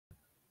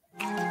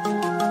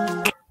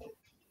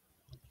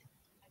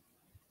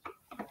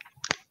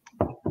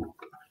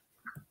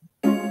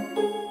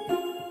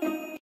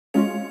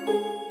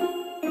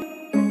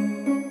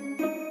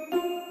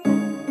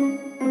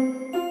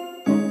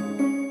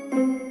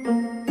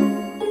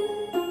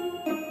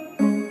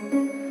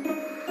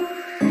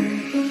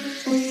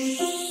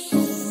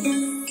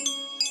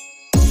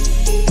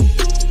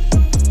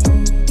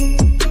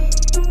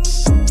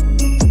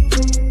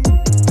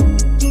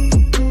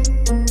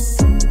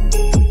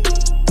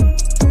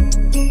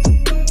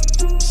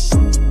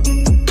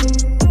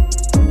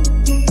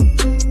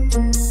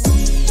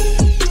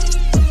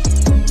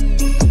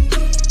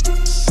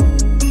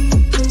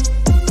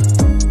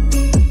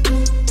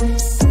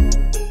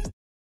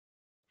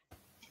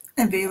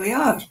And there we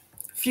are.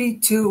 3,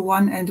 2,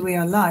 1, and we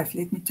are live.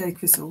 Let me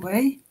take this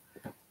away.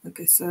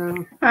 Okay,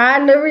 so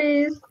hi,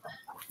 Louise.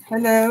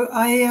 Hello.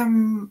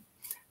 I'm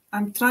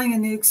trying a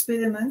new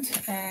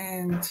experiment,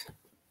 and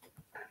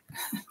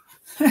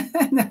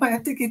now I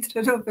have to get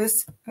rid of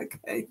this.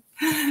 Okay,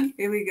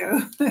 here we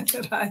go.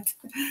 Right.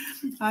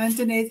 Hi,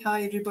 Internet.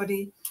 Hi,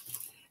 everybody.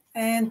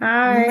 And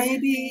Hi.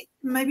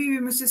 maybe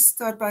we must just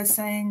start by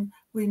saying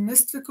we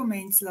missed the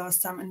comments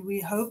last time, and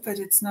we hope that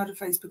it's not a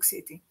Facebook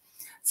setting.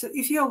 So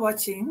if you're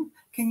watching,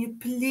 can you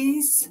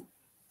please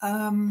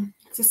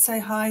just say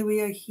hi,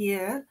 we are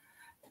here.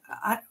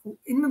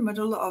 In the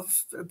middle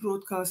of a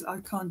broadcast, I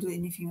can't do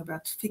anything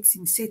about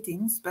fixing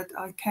settings, but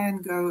I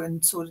can go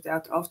and sort it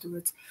out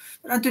afterwards.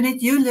 But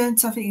Antoinette, you learned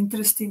something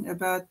interesting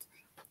about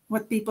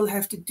what people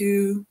have to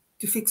do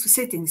to fix the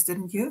settings,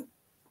 didn't you?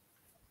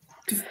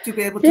 To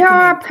be able to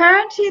comment.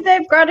 Apparently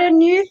they've got a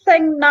new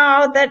thing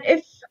now that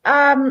if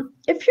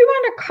you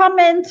want to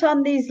comment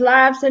on these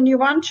lives and you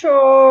want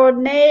your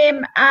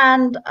name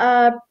and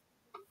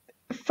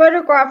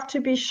photograph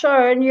to be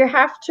shown, you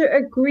have to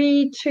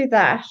agree to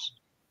that.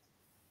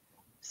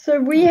 So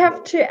we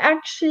have to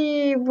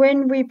actually,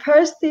 when we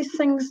post these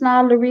things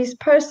now, Louise,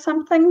 post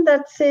something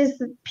that says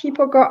that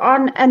people go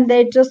on and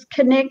they just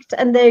connect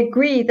and they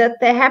agree that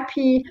they're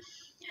happy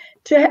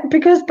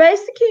because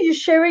basically you're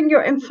sharing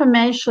your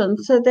information.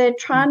 So they're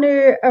trying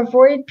to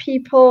avoid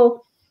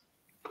people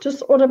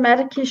just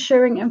automatically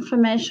sharing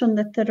information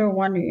that they don't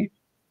want to.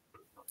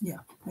 Yeah,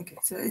 okay.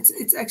 So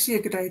it's actually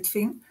a great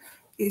thing.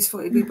 It's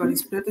for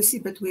everybody's privacy,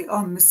 but we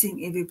are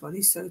missing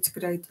everybody, so it's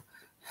great.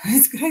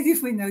 It's great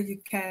if we know you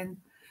can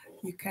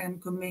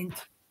comment.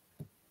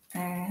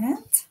 And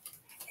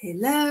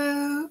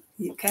hello,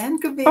 you can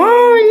comment.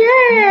 Oh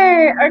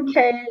yay!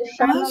 Okay,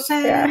 Shannon's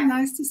Shannon, here.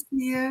 nice to see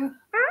you.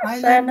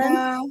 Hi, Shannon.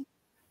 Linda.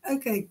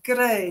 Okay,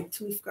 great.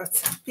 We've got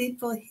some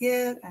people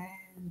here,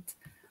 and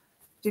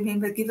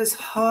remember, give us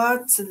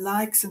hearts and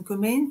likes and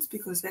comments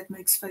because that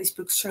makes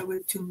Facebook show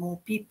it to more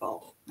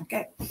people.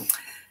 Okay.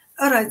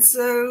 All right.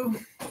 So,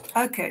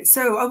 okay.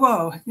 So,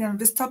 wow.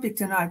 This topic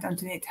tonight,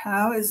 Antoinette,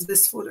 how is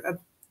this for a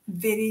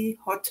very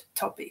hot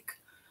topic?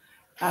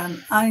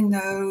 I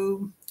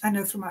know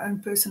from my own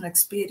personal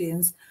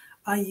experience,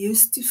 I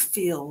used to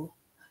feel,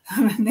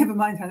 never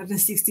mind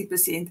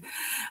 160%,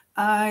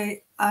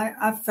 I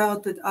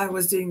felt that I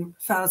was doing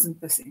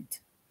 1,000%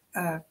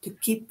 to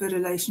keep the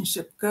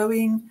relationship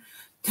going,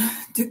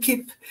 to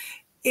keep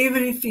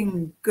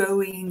everything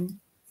going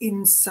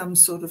in some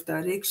sort of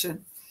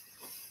direction.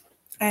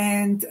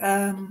 And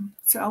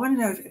so I want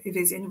to know if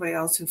there's anybody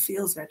else who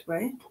feels that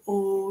way,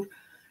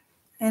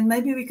 and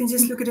maybe we can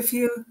just look at a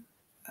few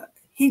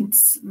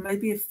hints,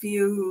 maybe a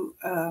few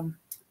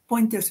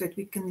pointers that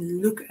we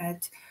can look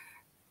at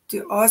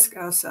to ask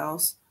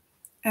ourselves,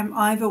 am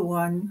I the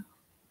one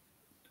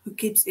who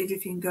keeps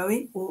everything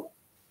going, or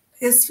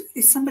is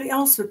somebody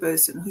else the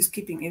person who's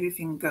keeping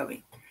everything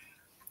going?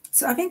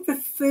 So I think the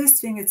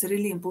first thing it's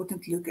really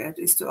important to look at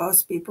is to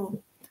ask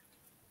people,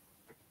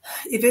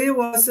 if there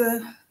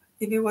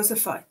was a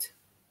fight,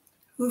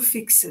 who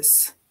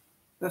fixes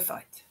the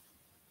fight?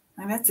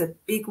 And that's a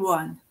big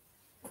one,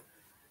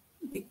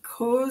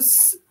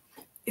 because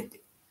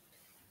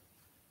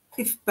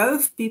if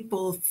both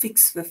people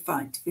fix the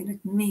fight, then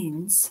it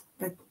means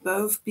that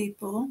both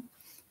people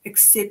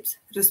accept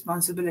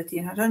responsibility.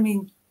 And I don't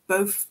mean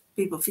both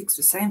people fix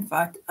the same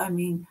fight. I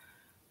mean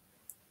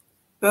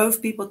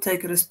both people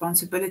take a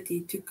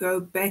responsibility to go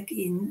back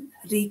in,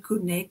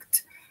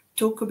 reconnect,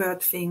 talk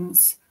about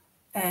things.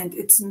 And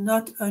it's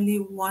not only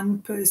one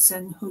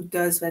person who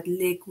does that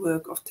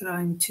legwork of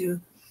trying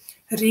to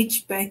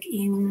reach back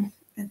in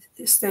and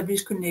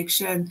establish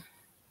connection,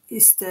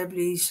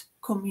 establish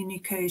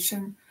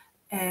communication,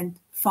 and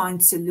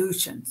find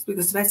solutions,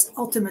 because that's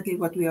ultimately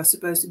what we are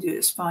supposed to do,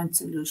 is find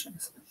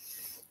solutions.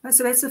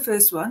 So that's the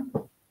first one.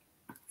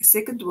 The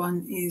second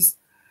one is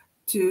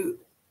to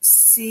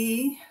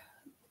see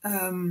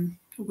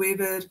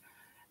whether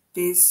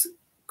there's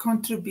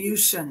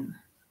contribution.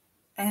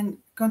 And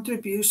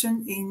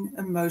contribution in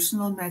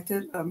emotional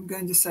matter, I'm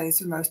going to say, is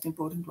the most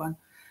important one.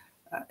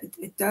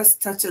 It does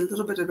touch a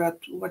little bit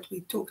about what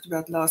we talked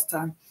about last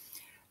time.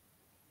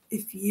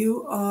 If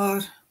you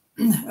are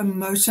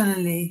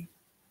emotionally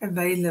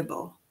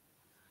available,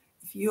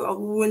 if you are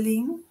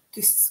willing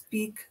to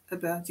speak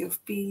about your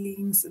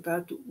feelings,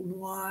 about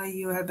why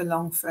you have a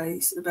long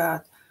face,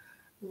 about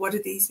what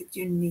it is that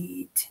you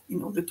need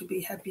in order to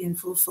be happy and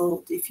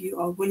fulfilled, if you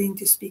are willing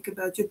to speak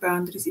about your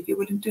boundaries, if you're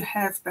willing to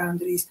have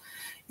boundaries,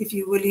 if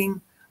you're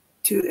willing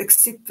to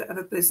accept the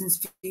other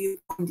person's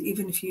viewpoint,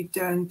 even if you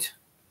don't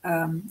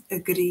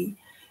agree.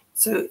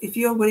 So if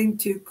you're willing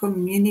to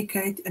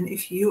communicate, and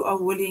if you are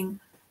willing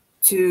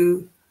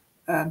to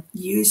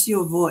use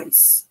your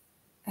voice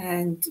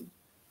and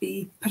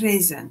be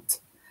present,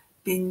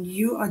 then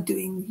you are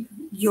doing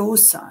your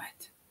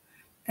side.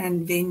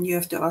 And then you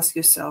have to ask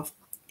yourself,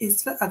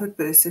 is the other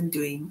person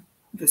doing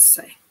the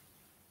same?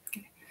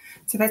 Okay.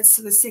 So that's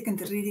the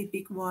second really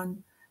big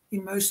one,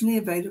 emotionally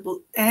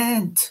available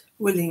and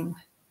willing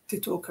to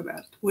talk about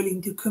it,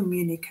 willing to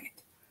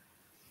communicate.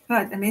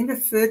 Right, and then the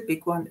third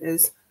big one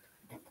is,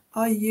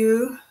 are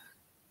you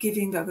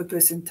giving the other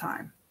person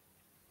time?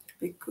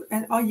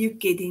 And are you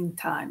getting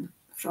time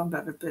from the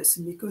other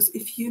person? Because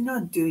if you're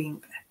not doing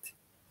that,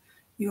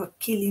 you are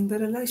killing the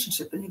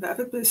relationship. And if the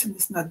other person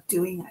is not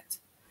doing it,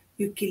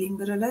 you're killing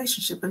the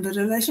relationship. And the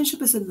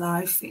relationship is a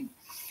live thing.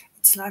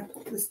 It's like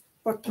this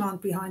pot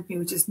plant behind me,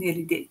 which is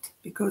nearly dead.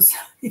 Because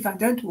if I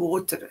don't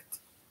water it,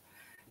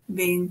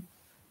 then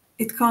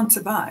it can't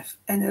survive.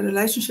 And a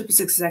relationship is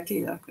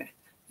exactly like that.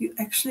 You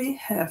actually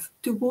have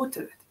to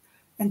water it.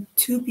 And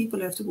two people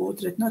have to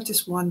water it, not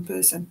just one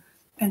person.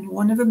 And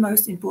one of the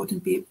most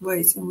important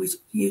ways in which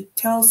you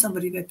tell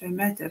somebody that they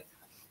matter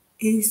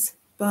is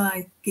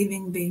by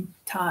giving them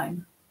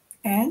time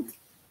and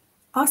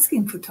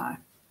asking for time.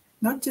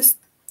 Not just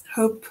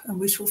hope and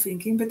wishful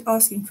thinking, but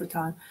asking for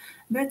time.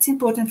 That's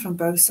important from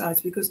both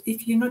sides, because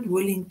if you're not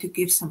willing to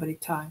give somebody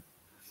time,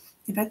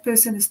 if that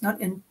person is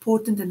not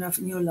important enough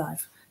in your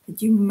life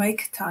that you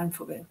make time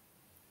for them,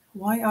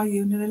 why are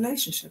you in a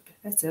relationship?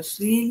 That's a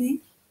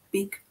really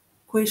big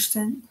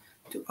question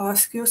to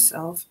ask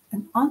yourself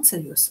and answer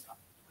yourself.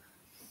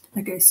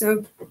 Okay,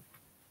 so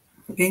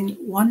then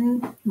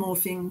one more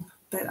thing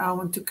that I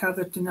want to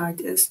cover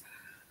tonight is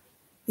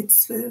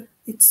it's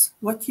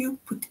what you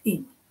put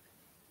in.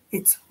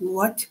 It's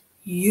what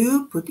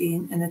you put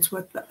in, and it's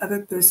what the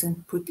other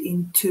person put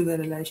into the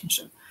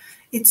relationship.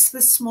 It's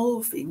the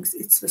small things.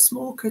 It's the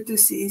small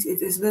courtesies.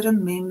 It is the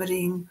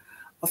remembering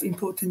of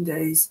important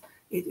days.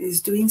 It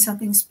is doing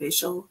something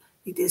special.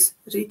 It is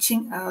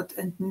reaching out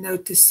and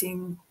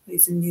noticing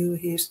there's a new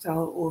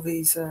hairstyle or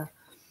there's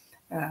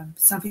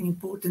something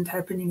important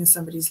happening in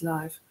somebody's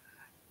life.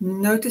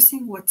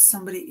 Noticing what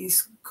somebody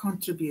is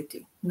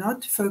contributing,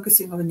 not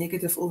focusing on the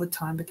negative all the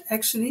time, but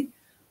actually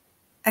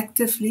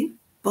actively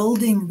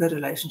building the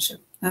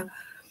relationship. Now,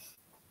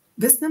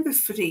 this number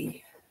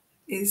 3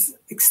 is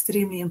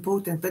extremely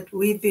important, but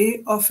we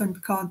very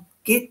often can't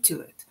get to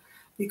it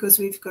because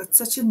we've got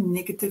such a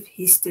negative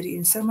history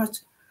and so much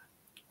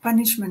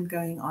punishment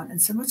going on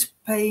and so much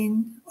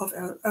pain of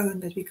our own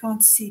that we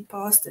can't see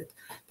past it,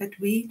 that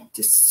we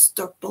just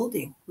stop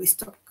building, we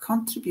stop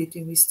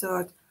contributing, we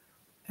start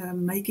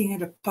making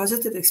it a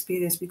positive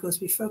experience because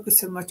we focus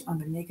so much on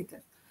the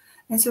negative.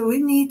 And so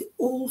we need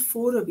all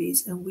 4 of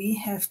these, and we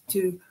have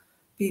to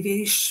be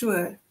very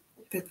sure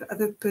that the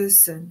other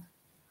person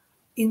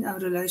in our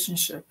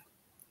relationship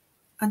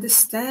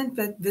understand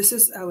that this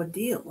is our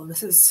deal.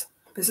 This is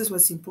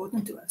what's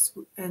important to us.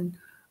 And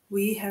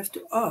we have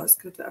to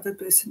ask that the other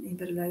person in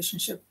the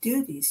relationship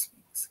do these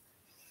things.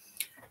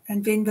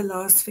 And then the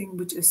last thing,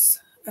 which is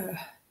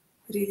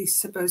really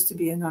supposed to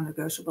be a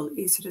non-negotiable,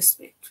 is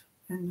respect.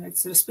 And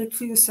it's respect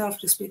for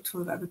yourself, respect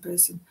for the other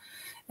person.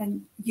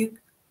 And it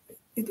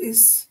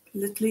is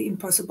literally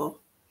impossible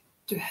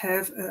to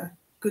have a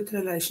good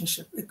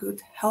relationship, a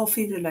good,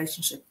 healthy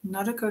relationship,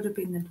 not a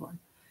codependent one,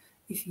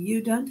 if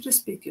you don't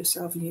respect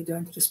yourself and you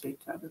don't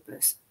respect the other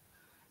person.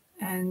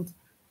 And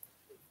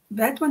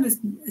that one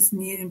is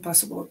near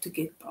impossible to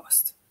get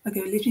past.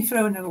 Okay, let me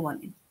throw another one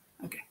in.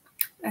 Okay,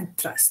 and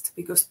trust,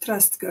 because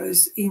trust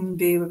goes in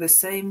there with the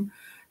same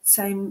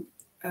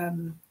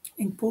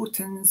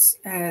importance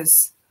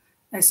as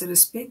a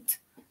respect.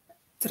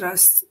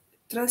 Trust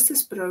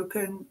is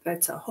broken.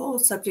 That's a whole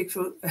subject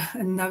for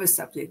another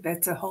subject.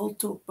 That's a whole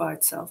talk by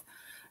itself.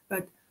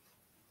 But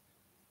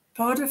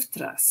part of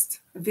trust,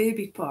 a very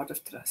big part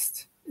of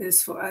trust,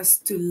 is for us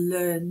to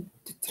learn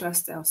to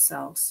trust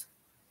ourselves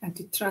and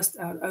to trust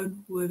our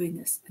own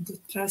worthiness and to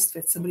trust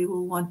that somebody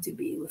will want to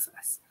be with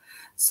us.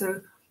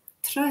 So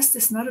trust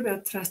is not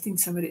about trusting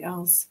somebody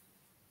else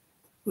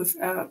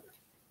without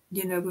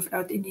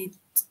any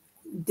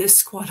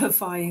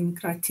disqualifying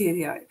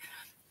criteria.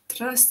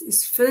 Trust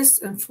is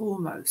first and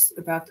foremost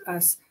about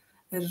us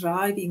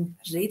arriving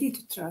ready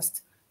to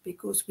trust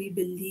because we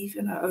believe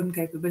in our own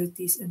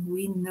capabilities and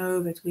we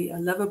know that we are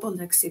lovable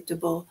and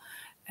acceptable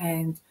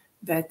and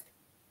that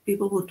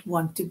people would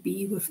want to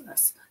be with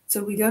us.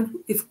 So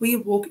if we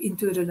walk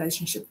into a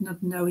relationship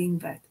not knowing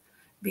that,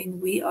 then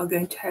we are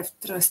going to have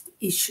trust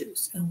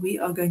issues and we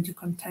are going to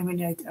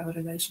contaminate our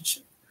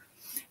relationship.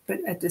 But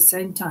at the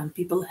same time,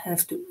 people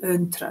have to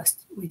earn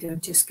trust. We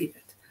don't just give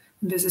it.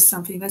 And this is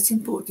something that's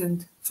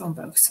important from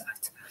both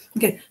sides.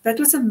 Okay, that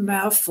was a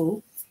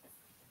mouthful.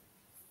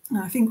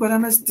 I think what I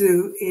must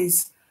do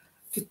is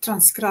to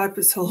transcribe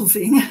this whole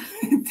thing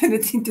and turn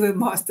it into a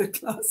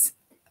masterclass.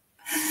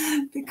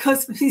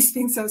 Because these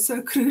things are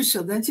so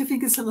crucial. Don't you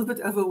think it's a little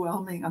bit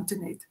overwhelming,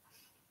 Antoinette?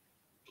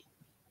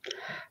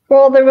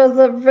 Well, there was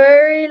a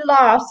very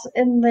lot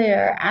in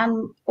there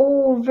and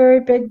all very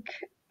big,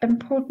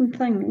 important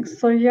things.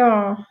 So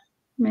yeah,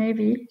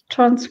 maybe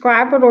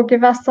transcribe it or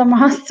give us some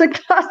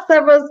masterclass.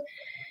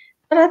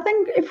 But I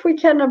think if we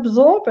can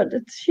absorb it,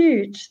 it's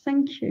huge.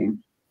 Thank you.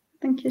 I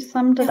think you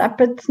summed it up.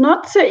 It's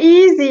not so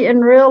easy in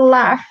real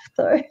life,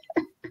 though.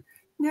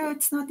 No,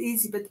 it's not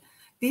easy, but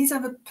these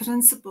are the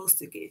principles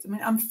to get. I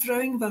mean, I'm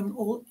throwing them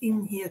all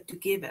in here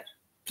together.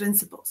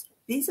 Principles.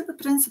 These are the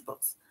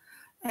principles.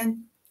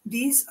 And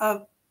these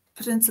are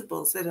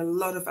principles that a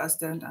lot of us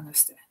don't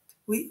understand.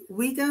 We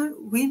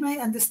may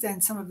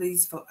understand some of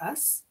these for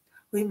us.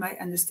 We may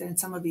understand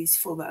some of these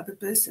for the other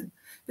person.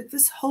 But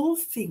this whole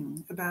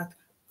thing about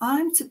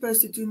I'm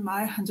supposed to do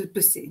my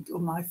 100% or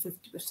my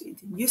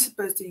 50%, and you're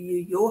supposed to do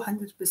your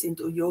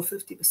 100% or your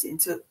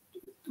 50%. So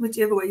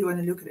whichever way you want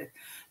to look at it,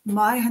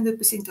 my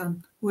 100%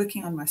 on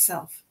working on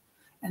myself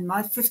and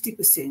my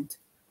 50%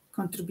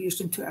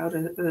 contribution to our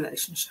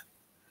relationship.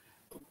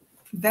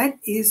 That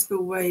is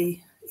the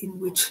way in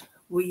which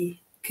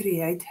we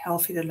create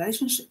healthy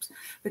relationships.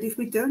 But if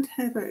we don't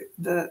have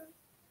the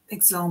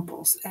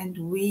examples and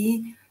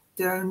we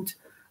don't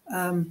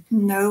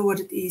know what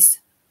it is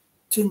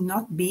to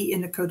not be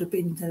in a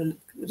codependent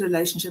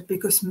relationship,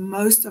 because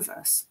most of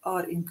us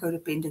are in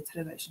codependent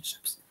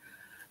relationships,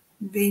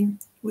 then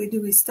where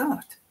do we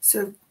start?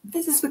 So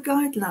this is the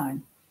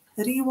guideline.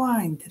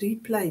 Rewind,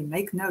 replay,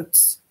 make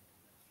notes,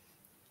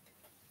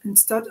 and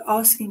start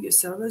asking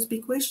yourself those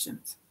big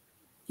questions.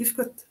 You've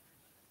got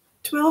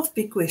 12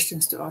 big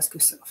questions to ask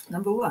yourself.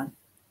 Number one,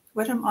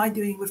 what am I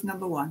doing with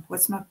number one?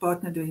 What's my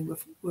partner doing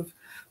with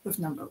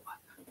number one?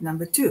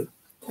 Number two,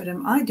 what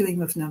am I doing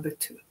with number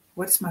two?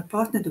 What's my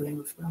partner doing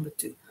with number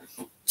two?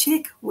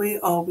 Check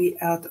where are we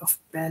out of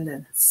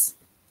balance.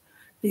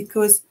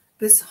 Because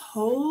this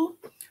whole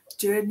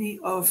journey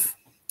of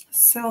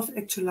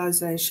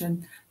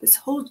self-actualization, this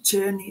whole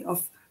journey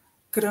of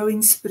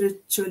growing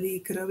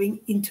spiritually,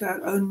 growing into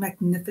our own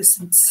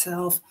magnificent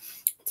self,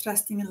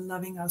 trusting and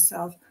loving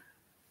ourselves,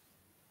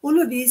 all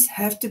of these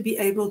have to be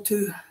able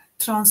to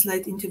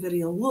translate into the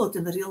real world.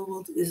 And the real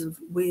world is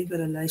where the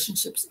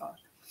relationships are.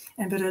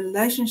 And the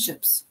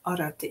relationships are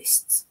our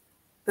tests.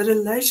 The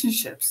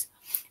relationships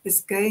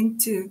is going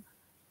to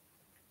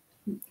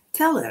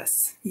tell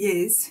us,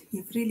 yes,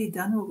 you've really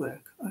done the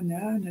work. Oh,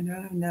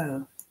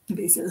 no.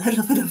 There's a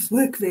little bit of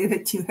work there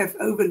that you have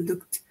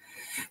overlooked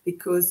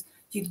because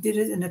you did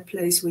it in a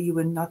place where you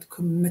were not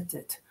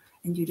committed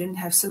and you didn't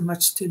have so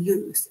much to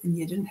lose and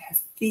you didn't have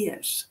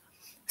fears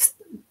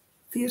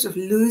of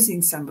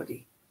losing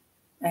somebody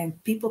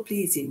and people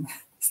pleasing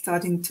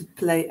starting to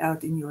play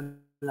out in your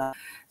life.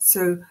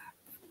 So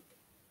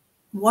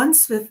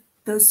once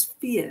those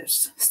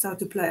fears start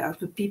to play out,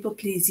 the people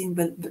pleasing,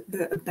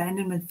 the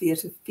abandonment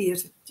fears, the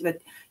fears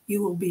that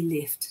you will be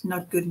left,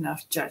 not good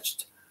enough,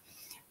 judged,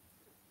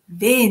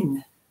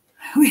 then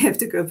we have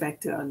to go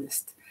back to our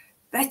list.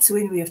 That's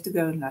when we have to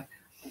go and like,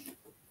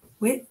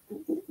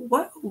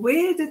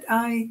 where did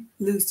I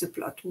lose the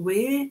plot?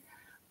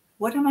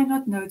 What am I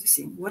not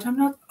noticing? What I'm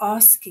not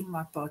asking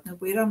my partner?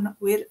 Where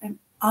am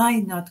I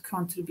not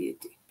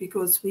contributing?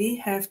 Because we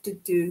have to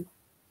do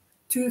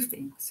two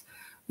things.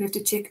 We have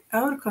to check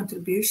our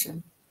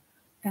contribution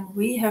and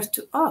we have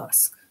to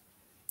ask,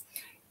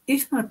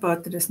 if my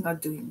partner is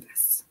not doing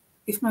this,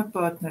 if my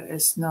partner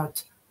is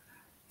not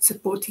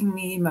supporting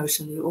me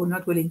emotionally or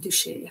not willing to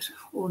share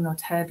or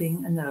not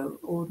having a no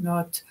or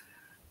not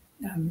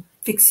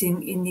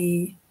fixing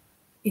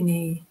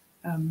any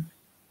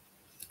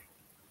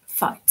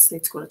fights,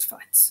 let's call it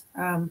fights,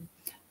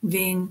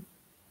 then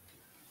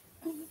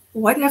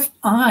what have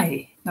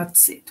I not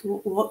said?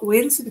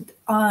 Where is it that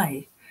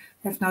I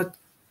have not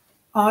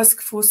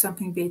asked for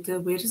something better?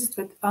 Where is it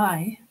that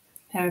I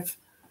have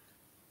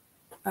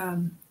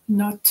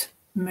not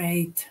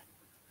made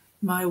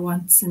my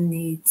wants and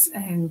needs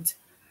and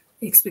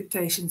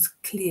expectations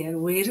clear?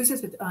 Where is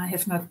it that I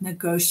have not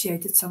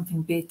negotiated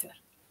something better?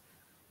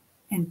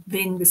 And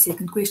then the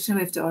second question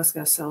we have to ask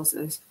ourselves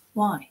is,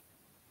 why?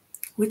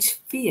 Which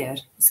fear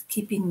is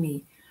keeping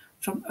me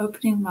from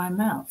opening my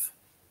mouth?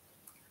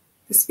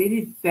 This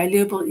very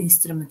valuable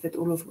instrument that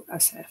all of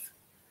us have,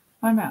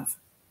 my mouth.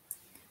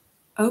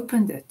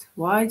 Opened it.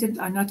 Why did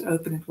I not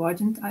open it? Why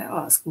didn't I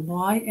ask?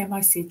 Why am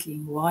I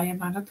settling? Why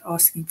am I not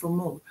asking for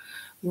more?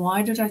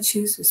 Why did I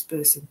choose this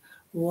person?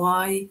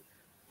 Why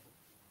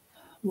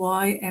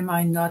am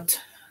I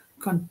not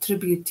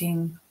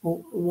contributing,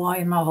 or why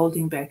am I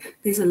holding back?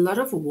 There's a lot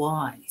of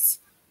whys.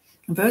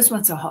 And those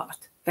ones are hard.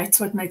 That's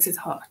what makes it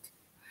hard.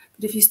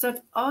 But if you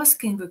start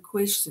asking the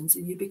questions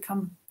and you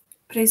become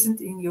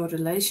present in your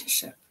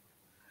relationship,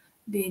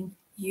 then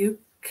you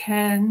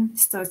can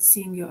start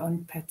seeing your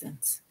own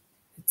patterns.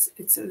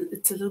 It's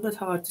a little bit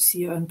hard to see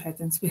your own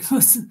patterns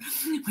because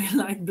we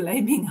like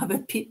blaming other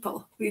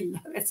people.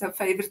 It's our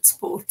favorite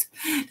sport.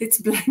 Let's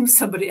blame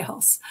somebody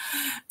else.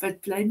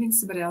 But blaming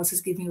somebody else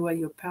is giving away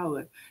your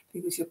power,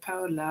 because your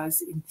power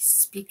lies in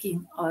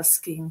speaking,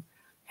 asking,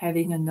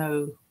 having a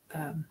no.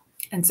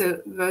 And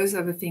so those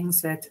are the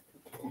things that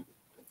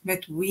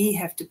we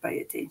have to pay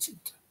attention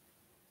to.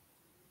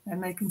 That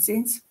making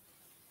sense?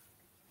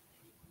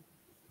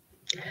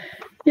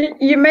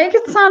 You make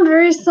it sound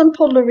very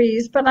simple,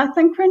 Louise, but I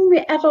think when we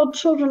adult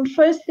children,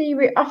 firstly,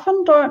 we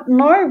often don't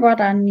know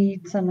what our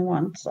needs and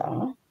wants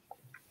are.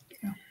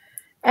 Yeah.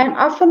 And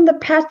often the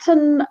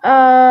pattern,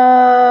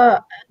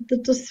 the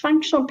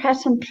dysfunctional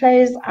pattern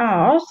plays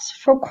out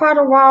for quite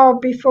a while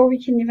before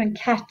we can even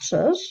catch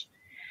it.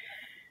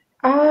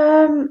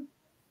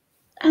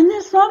 And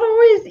it's not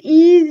always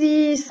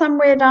easy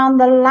somewhere down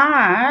the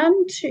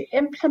line to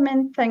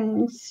implement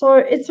things. So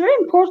it's very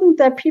important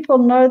that people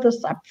know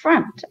this up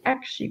front,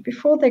 actually,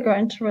 before they go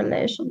into a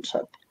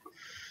relationship.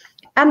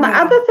 And the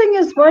other thing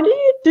is, what do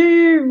you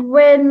do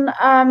when,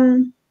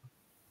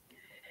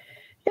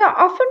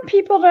 often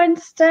people don't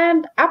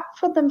stand up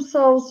for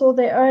themselves or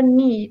their own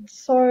needs.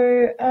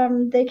 So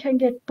they can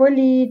get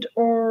bullied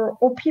or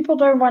people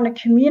don't want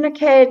to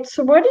communicate.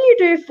 So what do you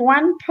do if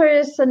one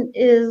person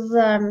is...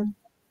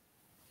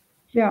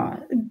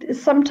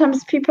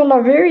 sometimes people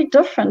are very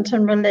different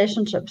in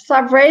relationships. So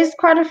I've raised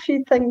quite a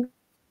few things.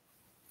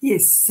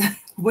 Yes.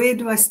 Where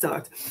do I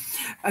start?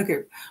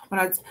 Okay.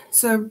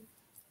 So,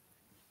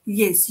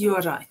 yes, you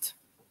are right.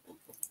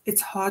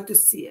 It's hard to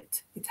see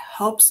it. It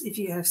helps if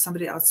you have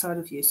somebody outside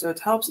of you. So it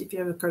helps if you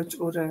have a coach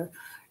or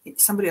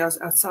somebody else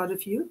outside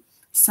of you,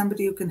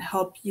 somebody who can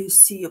help you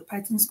see your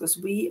patterns, because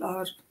we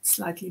are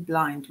slightly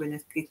blind when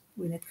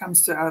it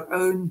comes to our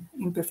own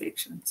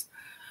imperfections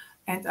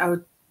and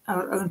our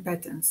own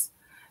patterns.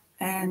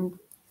 And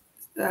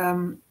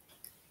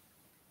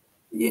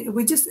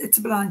it's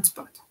a blind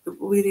spot.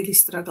 We really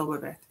struggle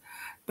with that.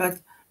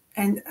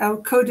 And our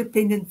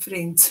codependent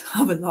friends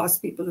are the last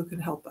people who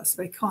can help us.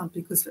 They can't,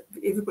 because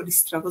everybody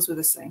struggles with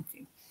the same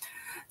thing.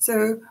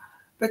 So,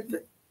 but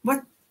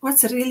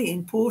what's really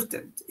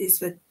important is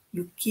that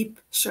you keep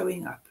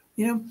showing up.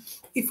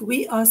 If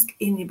we ask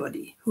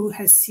anybody who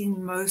has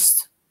seen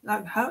most,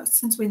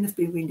 since when have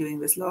we been doing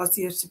this? Last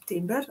year,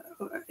 September,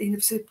 end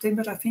of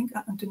September, I think,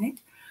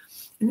 Antoinette.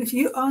 And if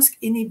you ask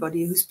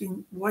anybody who's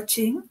been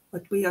watching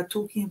what we are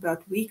talking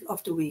about week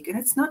after week, and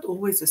it's not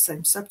always the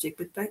same subject,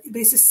 but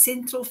there's a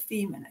central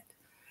theme in it.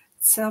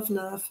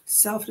 Self-love,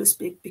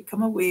 self-respect,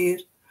 become aware,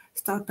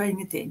 start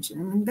paying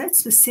attention. I mean,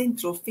 that's the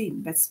central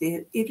theme that's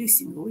there every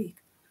single week.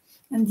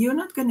 And you're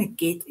not going to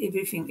get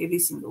everything every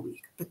single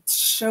week, but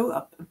show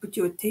up and put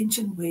your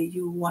attention where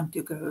you want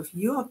to go. If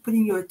you are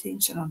putting your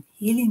attention on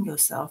healing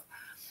yourself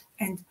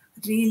and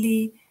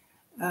really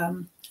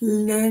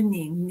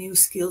learning new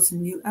skills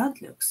and new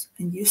outlooks,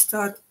 and you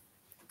start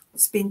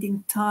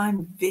spending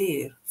time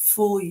there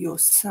for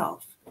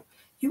yourself,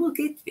 you will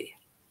get there.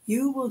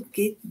 You will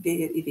get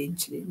there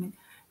eventually. I mean,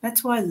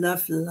 that's why I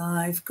love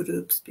live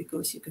groups,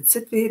 because you can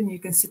sit there and you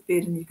can sit there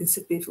and you can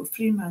sit there for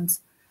 3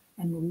 months,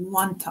 and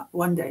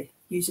one day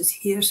you just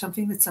hear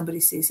something that somebody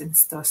says and it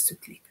starts to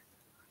click.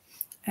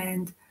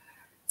 And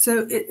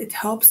so it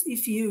helps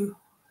if you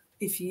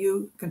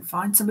can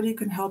find somebody who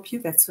can help you.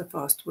 That's the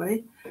fast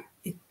way.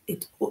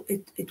 It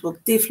will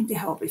definitely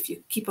help if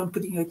you keep on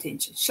putting your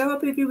attention. Show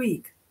up every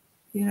week.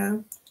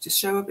 Just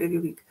show up every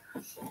week.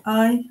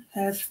 I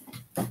have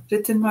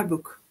written my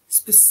book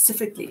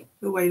specifically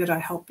the way that I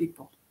help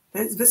people.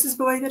 This is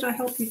the way that I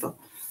help people.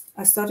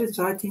 I started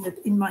writing it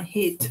in my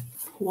head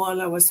while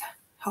I was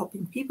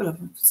helping people. I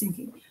was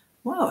thinking,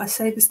 wow, I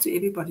say this to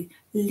everybody.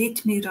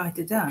 Let me write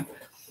it down.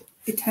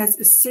 It has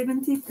a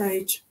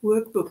 70-page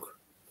workbook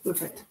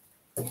with it,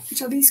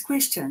 which are these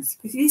questions.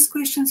 These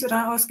questions that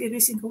I ask every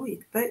single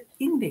week, they're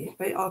in there.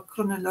 They are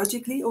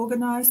chronologically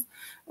organized,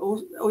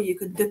 or you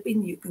can dip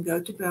in, you can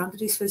go to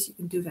boundaries first, you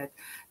can do that.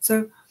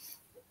 So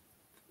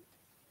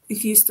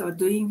if you start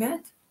doing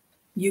that,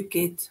 you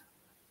get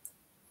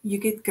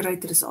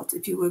great results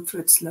if you work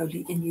through it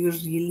slowly and you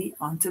really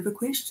answer the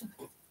question.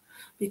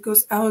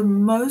 Because our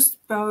most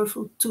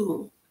powerful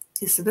tool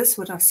is this,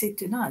 what I've said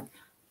tonight.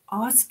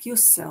 Ask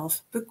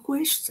yourself the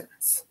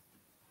questions.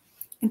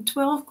 And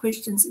 12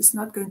 questions is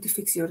not going to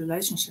fix your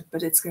relationship,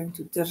 but it's going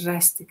to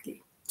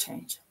drastically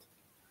change it.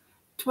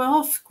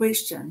 12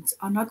 questions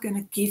are not going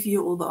to give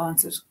you all the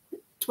answers.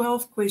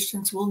 12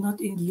 questions will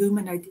not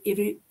illuminate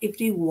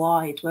every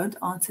why. It won't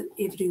answer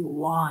every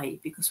why,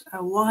 because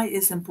our why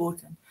is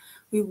important.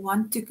 We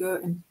want to go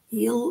and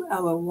heal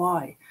our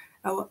why.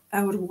 Our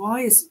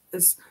why is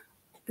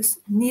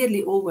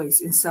nearly always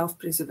in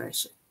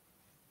self-preservation.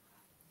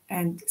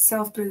 And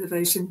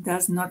self-preservation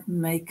does not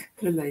make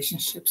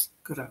relationships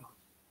grow.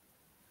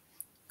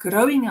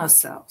 Growing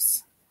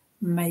ourselves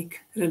make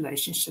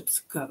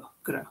relationships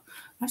grow.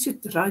 I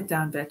should write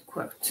down that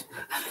quote,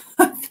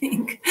 I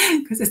think,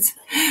 because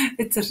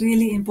it's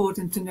really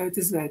important to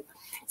notice that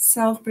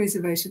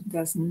self-preservation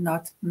does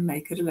not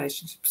make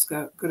relationships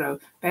grow.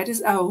 That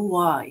is our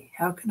why.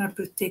 How can I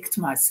protect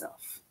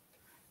myself?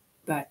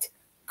 But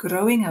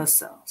growing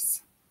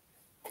ourselves,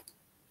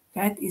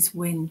 that is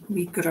when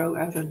we grow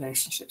our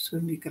relationships,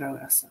 when we grow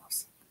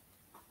ourselves.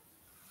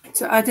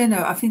 So I don't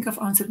know. I think I've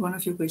answered one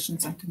of your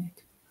questions,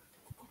 Antoinette.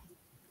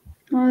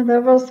 Oh,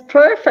 that was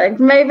perfect.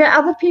 Maybe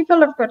other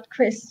people have got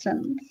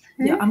questions.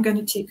 Yeah, I'm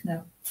going to check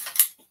now.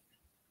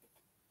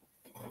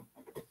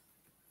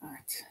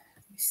 Right.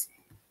 Let me see.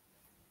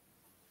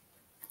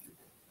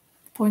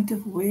 Point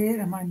of where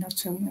am I not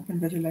showing up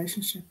in the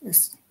relationship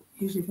is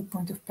usually the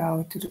point of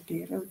power to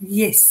repair. Oh,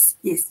 yes,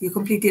 you're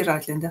completely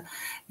right, Linda.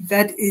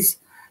 That is,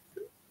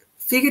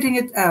 figuring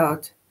it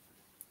out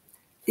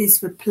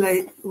is the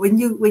play. When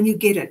you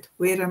get it,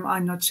 where am I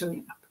not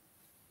showing up?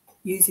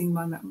 Using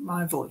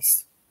my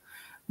voice.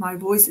 My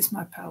voice is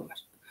my power.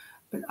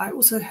 But I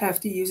also have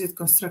to use it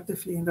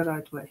constructively in the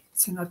right way.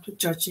 So not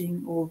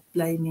judging or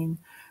blaming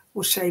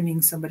or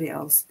shaming somebody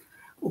else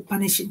or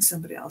punishing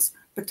somebody else,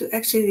 but to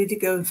actually really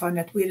go and find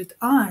out where did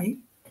I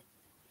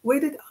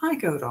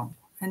go wrong?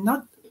 And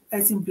not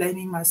as in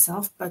blaming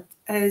myself, but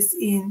as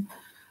in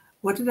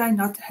what did I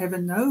not have a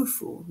no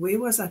for? Where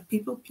was I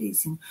people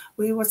pleasing?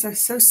 Where was I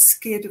so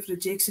scared of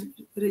rejection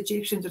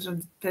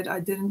that I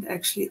didn't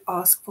actually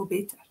ask for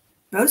better?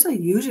 Those are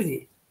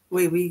usually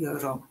where we go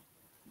wrong.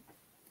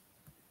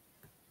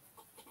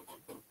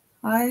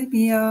 Hi,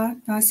 Mia.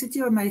 Nice that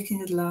you're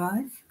making it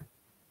live.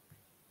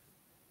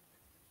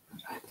 All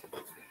right.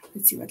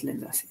 Let's see what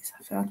Linda says.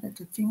 I found that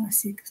the thing I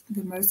seek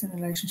the most in a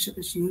relationship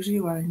is usually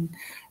what I...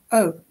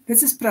 Oh,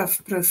 this is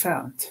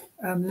profound.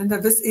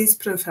 Linda, this is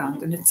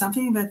profound. And it's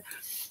something that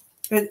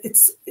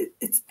it's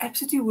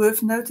absolutely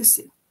worth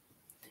noticing.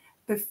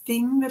 The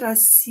thing that I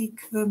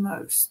seek the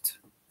most,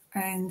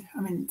 and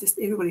I mean, just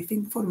everybody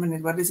think for a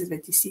minute, what is it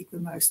that you seek the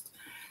most?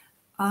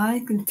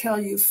 I can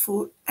tell you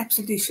for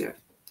absolutely sure,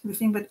 the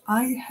thing that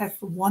I have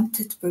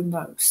wanted the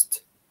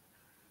most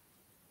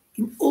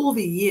in all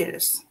the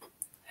years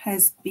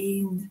has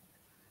been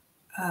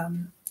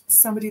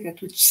somebody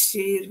that would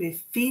share their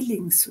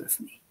feelings with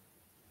me.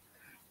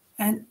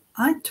 And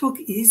I talk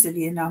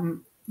easily,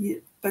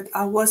 but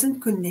I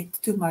wasn't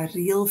connected to my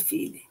real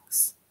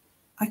feelings.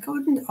 I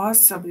couldn't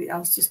ask somebody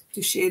else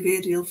to share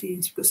their real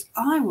feelings because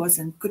I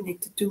wasn't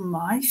connected to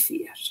my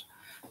fears.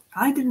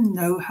 I didn't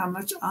know how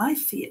much I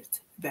feared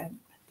them.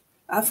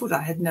 I thought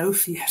I had no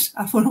fears.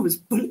 I thought I was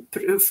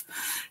bulletproof,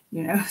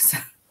 so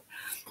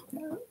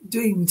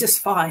doing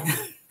just fine,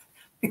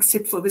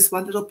 except for this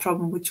one little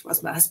problem, which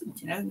was my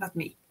husband, not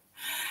me.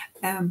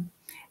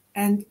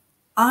 And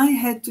I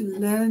had to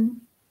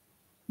learn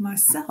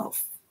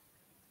myself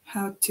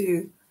how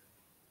to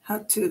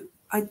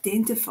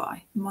identify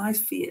my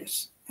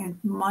fears and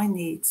my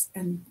needs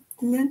and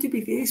learn to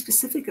be very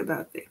specific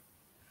about them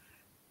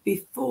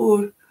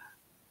before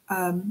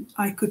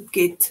I could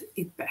get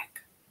it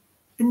back.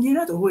 And you're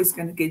not always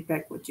going to get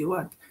back what you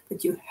want,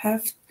 but you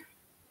have.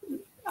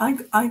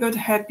 I got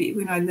happy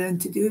when I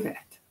learned to do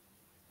that.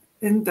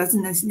 And it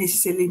doesn't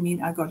necessarily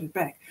mean I got it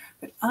back,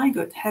 but I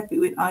got happy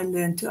when I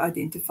learned to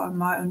identify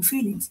my own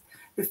feelings,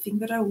 the thing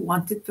that I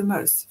wanted the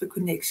most, the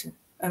connection,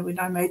 and when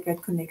I made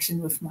that connection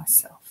with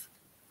myself.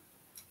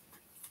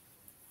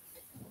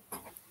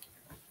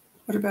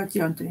 What about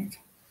you, Antoinette?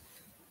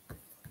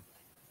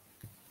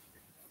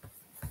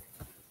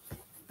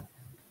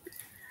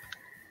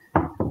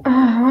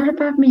 What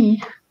about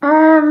me?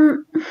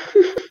 The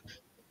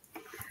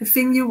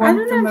thing you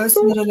want the most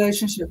in a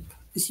relationship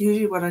is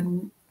usually what I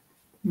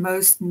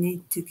most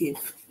need to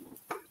give.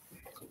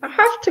 I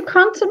have to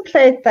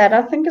contemplate that.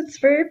 I think it's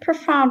very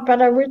profound,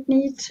 but I would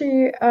need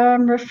to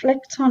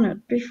reflect on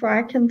it before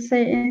I can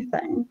say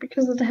anything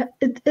because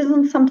it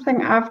isn't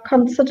something I've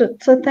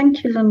considered. So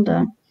thank you,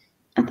 Linda.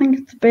 I think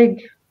it's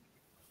big.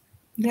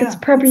 Yeah, it's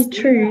probably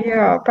true,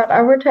 yeah, but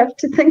I would have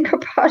to think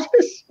about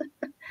it.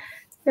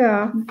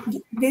 Yeah.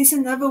 There's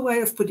another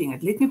way of putting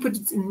it. Let me put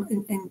it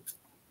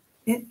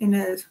in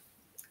a.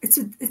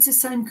 It's the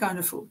same kind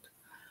of thought.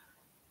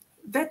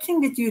 That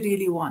thing that you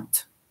really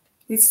want.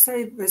 Let's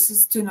say this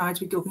is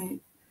tonight we're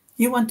talking.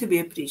 You want to be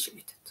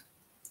appreciated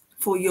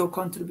for your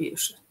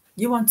contribution.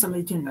 You want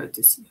somebody to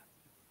notice you.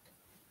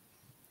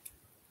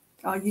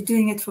 Are you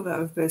doing it for the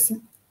other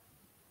person,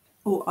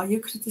 or are you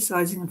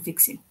criticizing and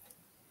fixing?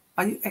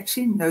 Are you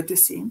actually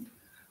noticing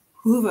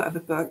who the other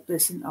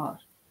person are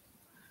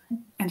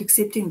and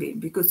accepting them?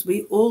 Because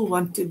we all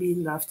want to be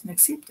loved and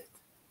accepted.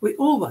 We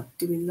all want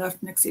to be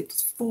loved and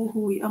accepted for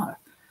who we are.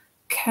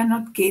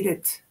 Cannot get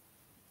it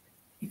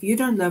if you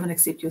don't love and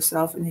accept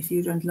yourself, and if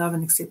you don't love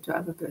and accept the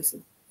other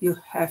person. You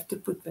have to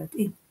put that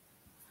in.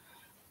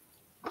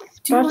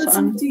 Do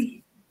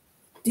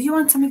you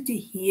want somebody to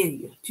hear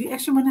you? Do you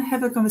actually want to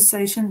have a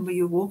conversation where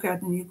you walk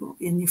out and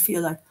you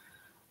feel like,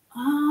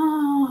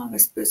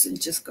 this person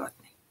just got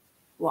me.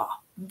 Wow,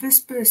 this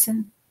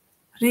person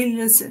really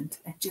listened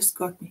and just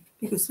got me.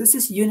 Because this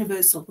is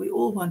universal. We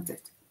all want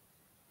it.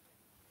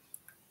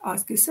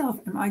 Ask yourself,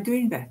 am I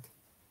doing that?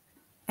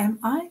 Am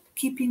I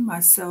keeping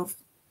myself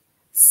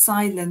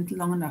silent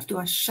long enough? Do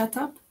I shut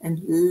up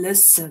and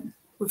listen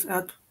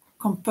without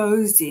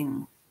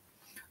composing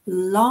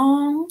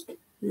long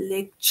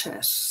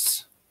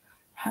lectures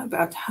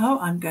about how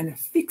I'm going to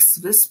fix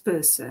this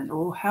person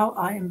or how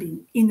I am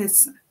being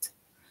innocent?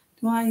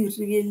 Do I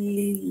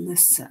really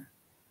listen?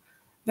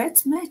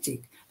 That's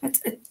magic.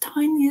 That's a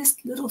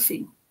tiniest little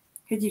thing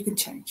that you can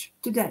change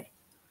today.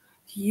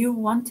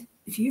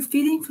 If you're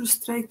feeling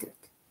frustrated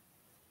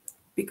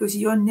because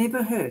you're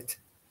never heard,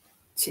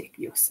 check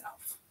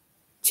yourself.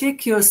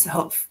 Check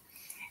yourself.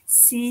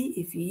 See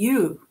if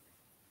you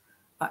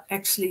are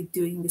actually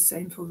doing the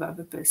same for the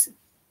other person.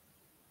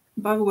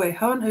 By the way,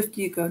 how on earth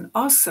do you go and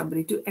ask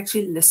somebody to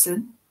actually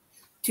listen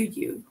to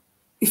you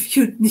if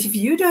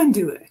you don't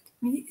do it?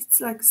 I mean, it's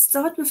like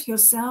start with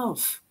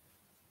yourself.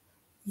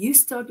 You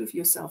start with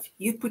yourself.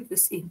 You put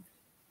this in.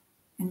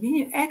 And then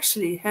you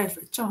actually have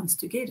a chance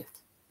to get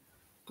it.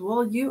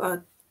 While you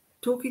are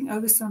talking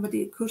over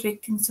somebody,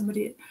 correcting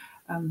somebody,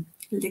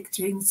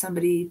 lecturing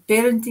somebody,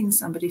 parenting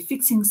somebody,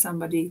 fixing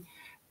somebody,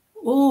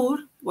 or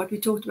what we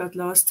talked about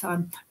last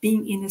time,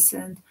 being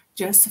innocent,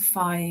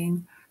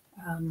 justifying,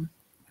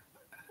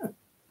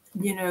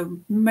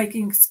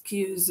 making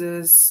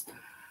excuses,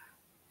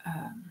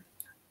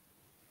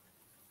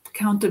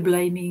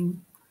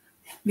 counter-blaming,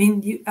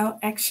 when you are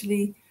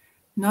actually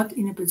not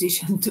in a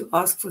position to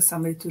ask for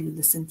somebody to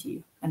listen to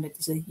you. And it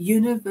is a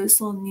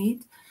universal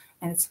need,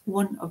 and it's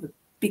one of the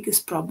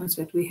biggest problems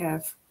that we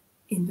have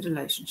in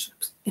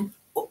relationships. And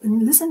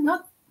listen,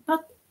 not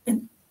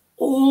in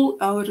all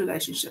our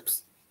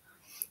relationships.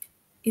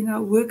 In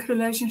our work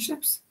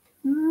relationships,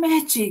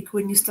 magic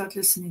when you start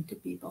listening to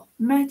people.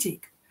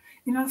 Magic.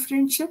 In our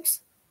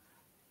friendships,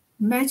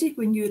 magic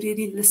when you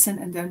really listen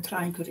and don't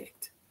try and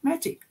correct.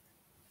 Magic.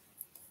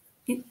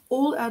 In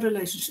all our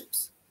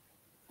relationships.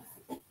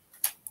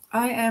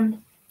 I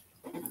am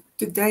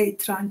today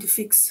trying to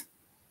fix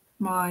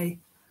my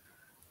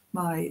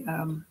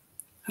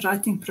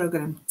writing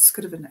program,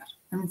 Scrivener.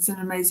 And it's an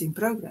amazing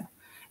program.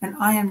 And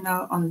I am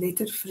now on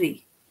letter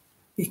free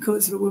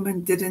because the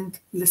woman didn't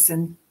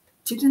listen.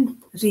 She didn't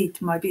read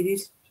my very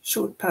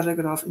short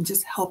paragraph and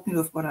just help me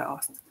with what I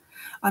asked.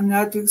 I'm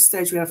now to the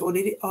stage where I've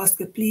already asked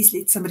her, please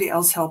let somebody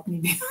else help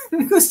me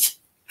because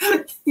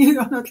you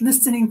are not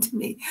listening to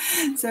me.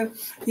 So,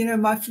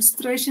 my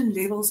frustration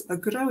levels are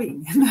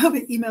growing. Now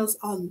the emails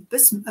are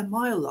a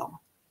mile long.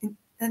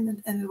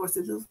 And it was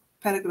a little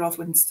paragraph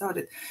when it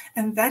started.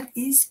 And that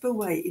is the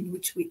way in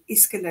which we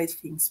escalate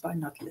things, by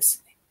not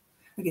listening.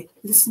 Okay,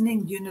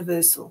 listening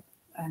universal,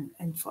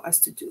 and for us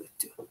to do it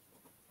too.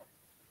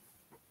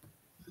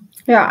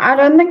 Yeah, I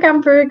don't think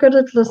I'm very good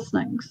at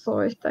listening,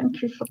 so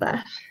thank you for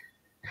that.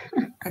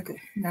 Okay,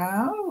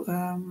 now,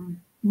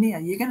 Mia,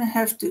 you're going to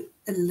have to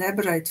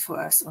elaborate for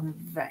us on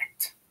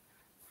that,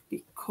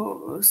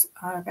 because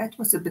that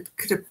was a bit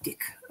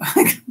cryptic.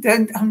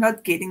 I'm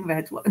not getting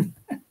that one.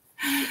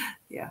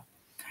 Yeah.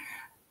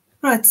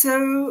 Right,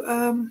 so,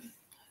 and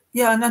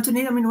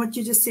Antoinette, I mean, what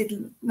you just said,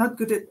 not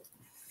good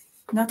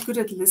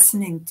at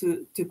listening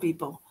to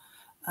people.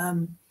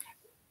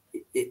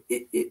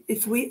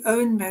 If we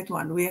own that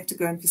one, we have to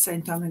go at the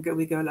same time and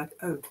we go like,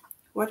 oh,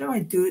 what do I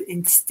do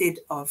instead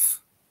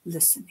of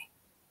listening?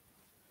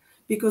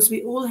 Because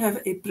we all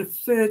have a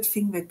preferred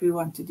thing that we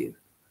want to do.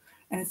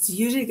 And it's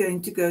usually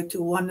going to go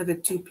to one of the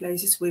two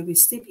places where we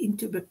step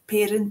into the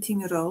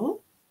parenting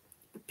role,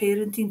 the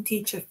parenting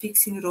teacher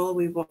fixing role,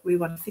 we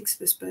want to fix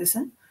this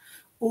person,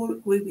 or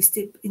where we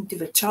step into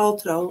the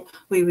child role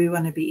where we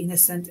want to be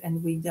innocent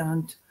and we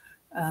don't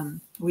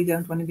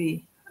want to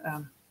be,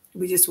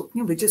 we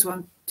just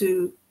want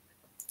to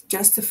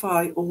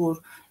justify or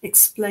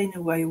explain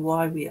away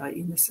why we are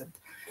innocent.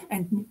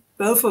 And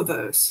both of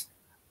those,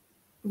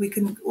 we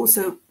can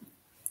also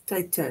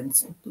take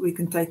turns. We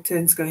can take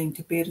turns going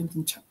into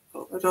parenting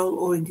role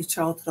or into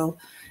child role,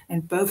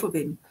 and both of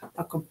them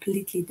are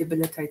completely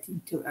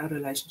debilitating to our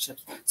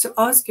relationships. So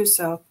ask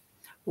yourself,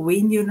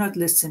 when you're not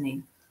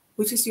listening,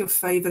 which is your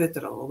favorite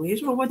role?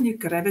 Where's the one you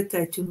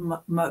gravitate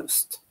to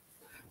most?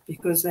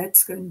 Because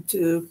that's going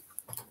to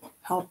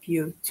help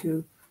you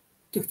to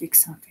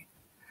fix something.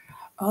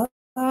 Oh,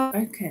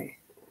 okay.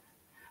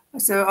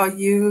 So are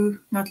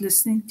you not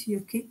listening to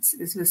your kids?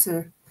 Is this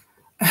a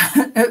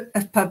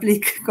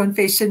public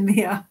confession,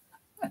 Mia?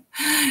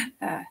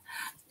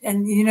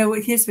 And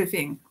here's the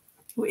thing.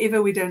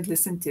 Whoever we don't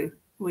listen to,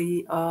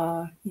 we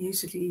are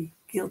usually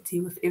guilty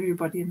with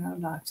everybody in our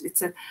lives.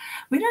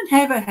 We don't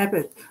have a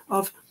habit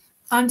of,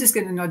 I'm just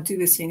going to not do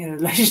this thing in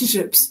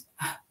relationships.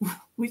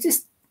 We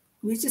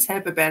just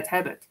have a bad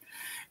habit,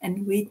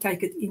 and we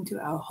take it into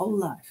our whole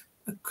life,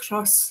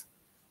 across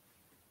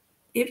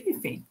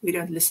everything. We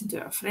don't listen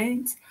to our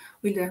friends.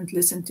 We don't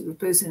listen to the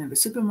person in the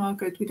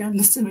supermarket. We don't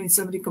listen when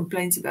somebody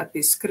complains about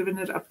their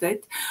Scrivener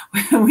update.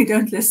 We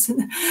don't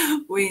listen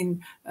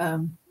when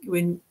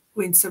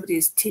somebody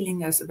is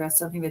telling us about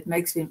something that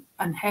makes them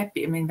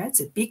unhappy. I mean, that's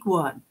a big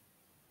one.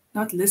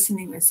 Not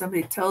listening when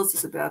somebody tells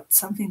us about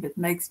something that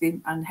makes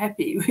them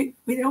unhappy.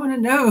 We don't want to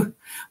know.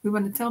 We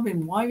want to tell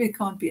them why they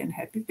can't be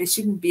unhappy. They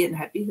shouldn't be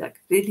unhappy. Like,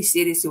 really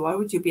seriously, why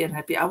would you be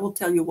unhappy? I will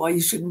tell you why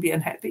you shouldn't be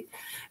unhappy,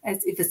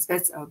 as if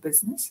that's our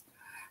business.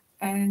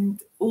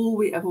 And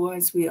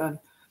otherwise we are,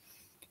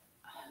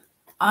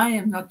 I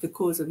am not the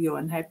cause of your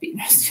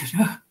unhappiness.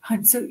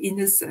 I'm so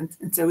innocent.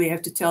 And so we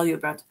have to tell you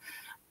about,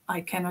 I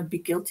cannot be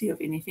guilty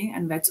of anything,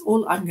 and that's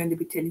all I'm going to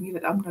be telling you,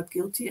 that I'm not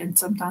guilty, and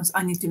sometimes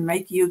I need to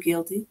make you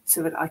guilty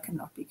so that I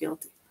cannot be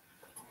guilty.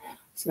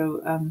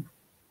 So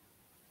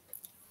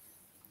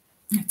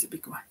that's a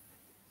big one.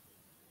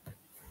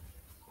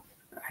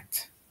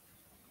 Right.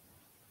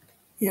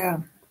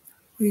 Yeah.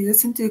 We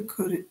listen to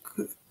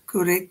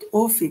correct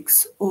or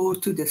fix or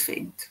to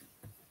defend.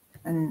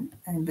 And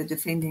the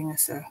defending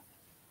is a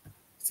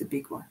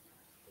big one.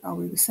 Are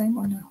we the same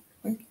one now?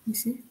 Wait, let me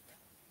see.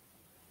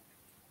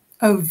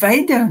 Oh,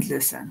 they don't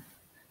listen.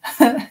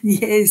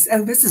 Yes.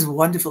 Oh, this is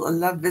wonderful. I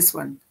love this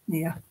one.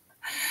 Yeah.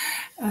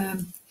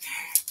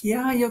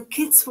 Yeah, your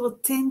kids will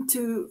tend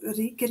to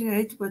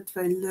recreate what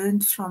they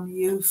learned from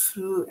you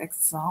through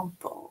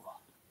example.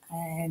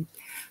 And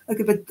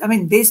okay, but I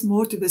mean, there's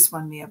more to this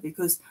one, Mia,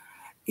 because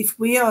if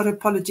we are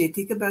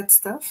apologetic about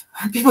stuff,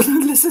 people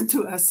don't listen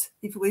to us.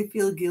 If we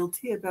feel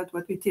guilty about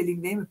what we're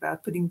telling them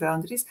about putting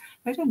boundaries,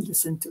 they don't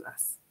listen to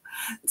us.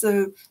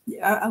 So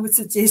yeah, I would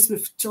suggest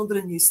with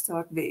children, you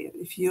start there.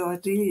 If you are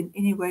really in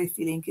any way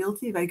feeling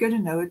guilty, they're going to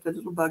know it, the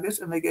little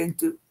buggers, and they're going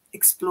to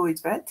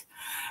exploit that.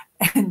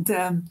 And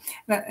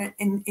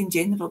in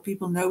general,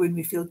 people know when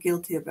we feel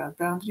guilty about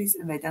boundaries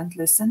and they don't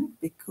listen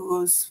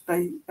because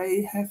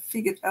they have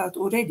figured out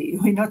already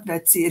we're not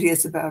that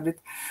serious about it.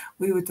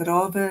 We would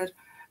rather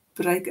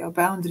break our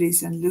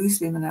boundaries and lose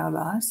them in our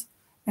lives.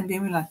 And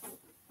then we're like,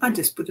 I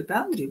just put a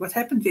boundary. What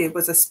happened there?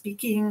 Was I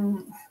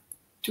speaking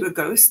to a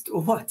ghost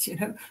or what,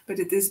 But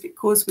it is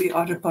because we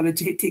are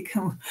apologetic.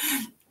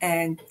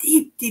 And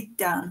deep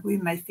down, we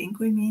may think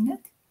we mean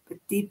it, but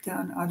deep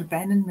down, our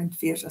abandonment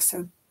fears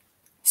are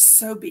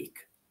so big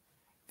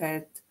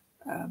that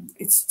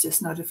it's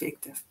just not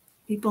effective.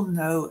 People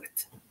know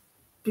it.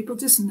 People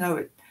just know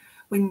it.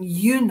 When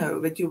you know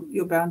that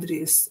your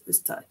boundary is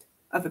tight,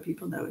 other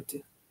people know it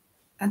too.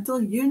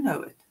 Until you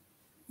know it,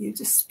 you're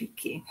just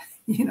speaking.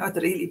 You're not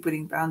really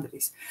putting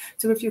boundaries.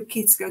 So with your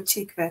kids, go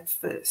check that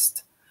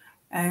first.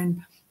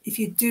 And if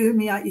you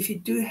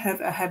do have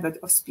a habit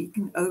of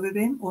speaking over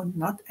them or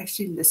not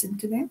actually listen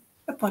to them,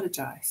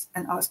 apologize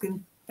and ask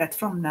them that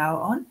from now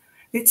on,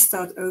 let's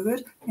start over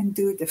and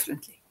do it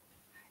differently.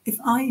 If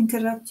I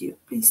interrupt you,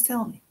 please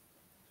tell me.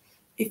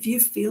 If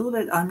you feel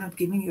that I'm not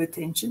giving you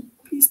attention,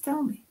 please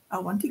tell me. I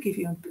want to give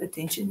you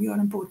attention. You are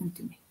important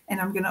to me. And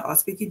I'm going to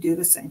ask that you do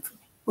the same for me.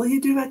 Will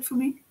you do that for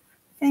me?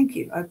 Thank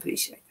you. I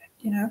appreciate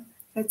that.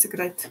 That's a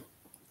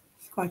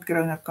quite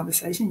grown-up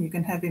conversation. You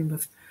can have him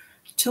with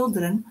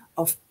children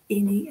of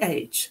any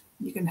age.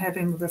 You can have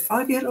him with a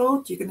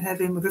 5-year-old. You can have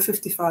him with a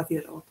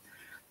 55-year-old.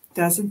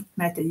 Doesn't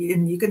matter.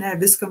 You can have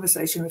this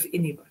conversation with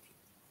anybody.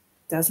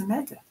 Doesn't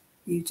matter.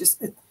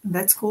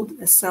 That's called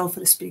a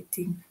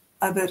self-respecting,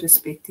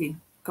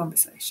 other-respecting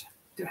conversation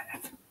to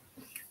have.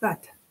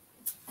 But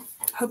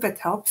hope that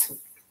helps.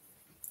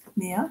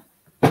 Mia,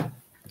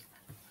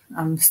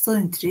 I'm still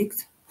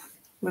intrigued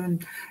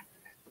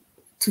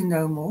to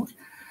know more.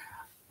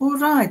 All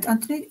right,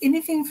 Antoinette,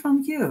 anything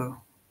from you?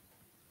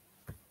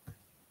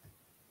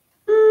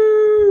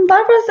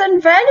 That was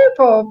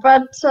invaluable,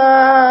 but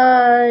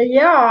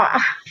yeah.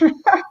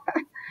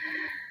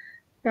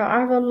 Yeah, I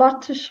have a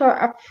lot to show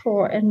up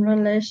for in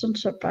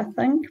relationship, I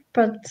think,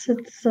 but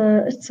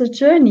it's a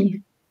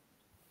journey.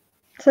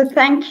 So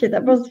thank you.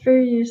 That was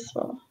very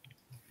useful.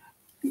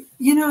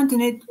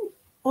 Antoinette,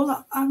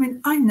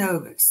 I know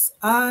this.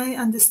 I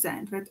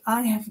understand that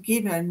I have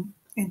given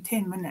in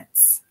 10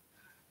 minutes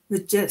the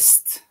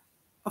gist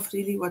of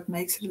really what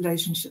makes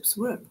relationships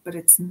work, but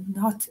it's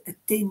not a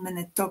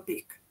 10-minute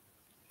topic.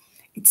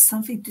 It's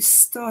something to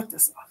start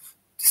us off,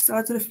 to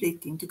start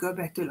reflecting, to go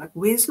back to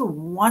where's the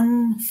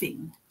one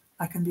thing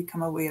I can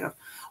become aware of?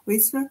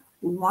 Where's the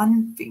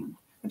one thing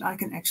that I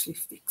can actually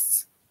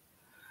fix?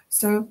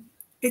 So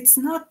it's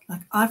not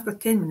like I've got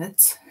 10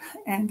 minutes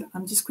and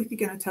I'm just quickly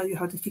going to tell you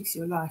how to fix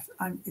your life.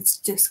 It's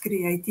just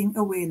creating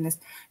awareness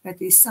that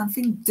there's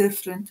something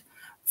different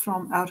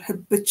from our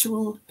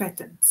habitual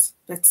patterns,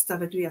 that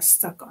stuff that we are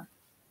stuck on.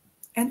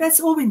 And that's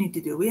all we need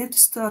to do. We have to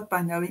start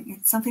by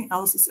knowing something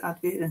else is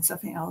out there and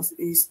something else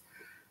is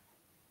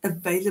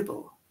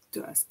available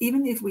to us.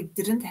 Even if we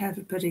didn't have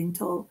a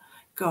parental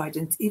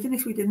guidance, even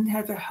if we didn't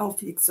have a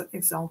healthy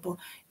example,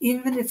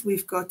 even if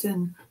we've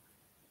gotten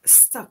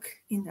stuck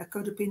in a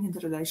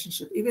codependent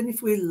relationship, even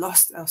if we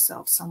lost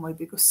ourselves somewhere,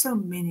 because so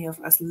many of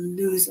us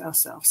lose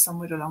ourselves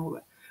somewhere along the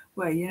way.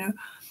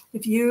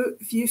 If you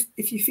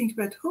think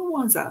about who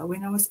was I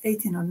when I was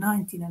 18 or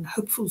 19 and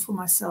hopeful for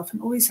myself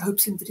and all these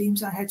hopes and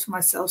dreams I had for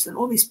myself and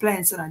all these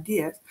plans and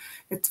ideas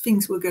that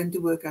things were going to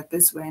work out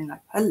this way, and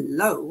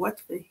hello,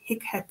 what the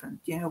heck happened?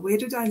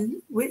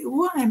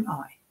 Who am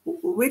I?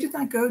 Where did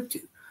I go to?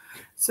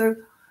 So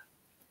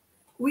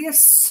we have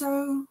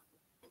so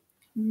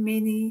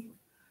many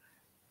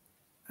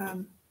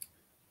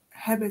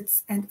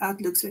habits and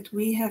outlooks that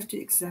we have to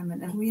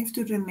examine, and we have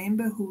to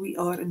remember who we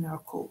are in our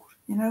core.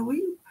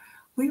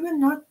 We were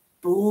not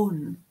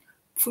born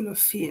full of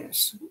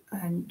fears,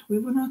 and we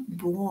were not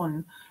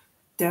born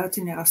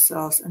doubting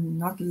ourselves and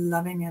not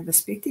loving and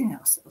respecting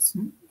ourselves.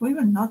 We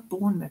were not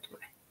born that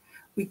way.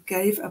 We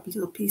gave up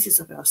little pieces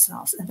of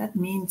ourselves, and that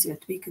means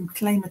that we can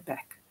claim it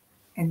back,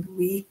 and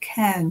we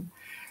can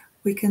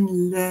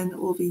learn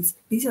all these.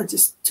 These are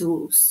just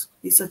tools.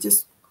 These are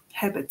just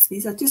habits.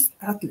 These are just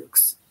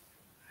outlooks.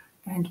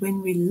 And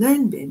when we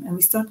learn them and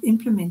we start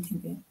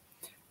implementing them,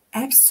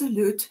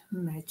 absolute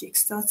magic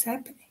starts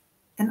happening.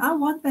 And I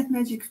want that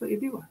magic for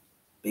everyone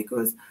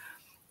because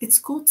it's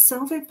called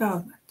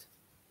self-empowerment.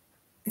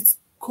 It's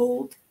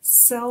called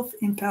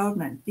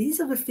self-empowerment.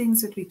 These are the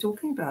things that we're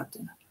talking about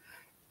tonight.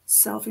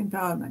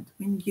 Self-empowerment.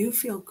 When you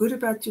feel good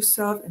about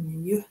yourself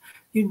and you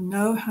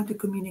know how to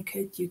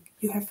communicate, you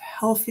have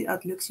healthy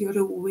outlooks, you're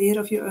aware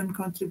of your own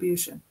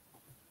contribution.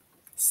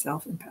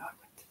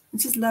 Self-empowerment. I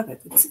just love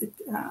it.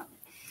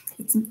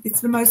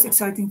 It's the most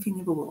exciting thing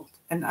in the world,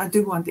 and I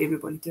do want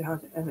everybody to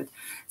have it.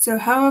 So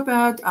how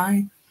about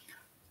I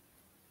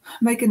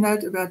make a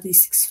note about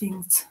these 6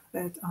 things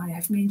that I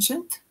have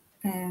mentioned,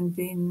 and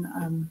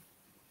then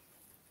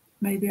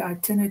maybe I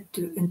turn it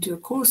into a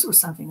course or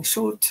something, a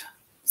short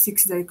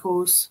 6-day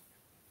course,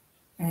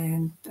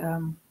 and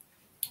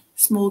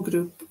small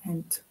group,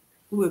 and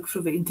work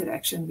through the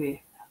interaction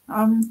there.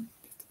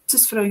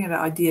 Just throwing an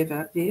idea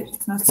out there.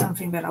 It's not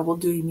something that I will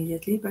do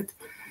immediately, but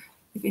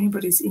if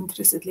anybody's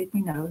interested, let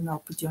me know and I'll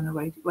put you on a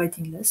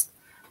waiting list.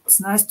 It's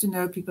nice to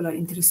know people are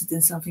interested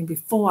in something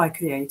before I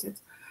create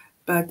it.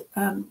 But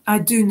I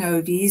do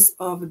know these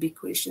are the big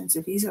questions.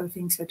 So these are the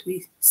things that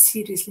we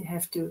seriously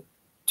have to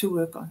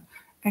work on.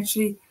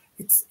 Actually,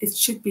 it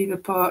should be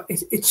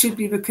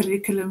the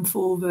curriculum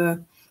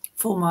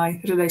for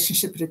my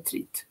relationship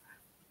retreat,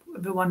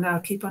 the one that I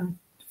keep on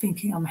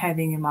thinking I'm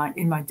having in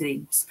my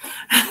dreams.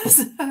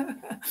 So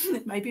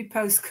maybe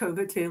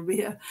post-COVID there'll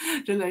be a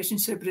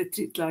relationship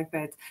retreat like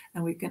that,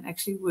 and we can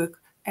actually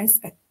work as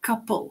a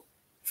couple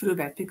through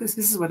that, because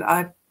this is what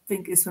I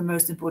think is the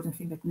most important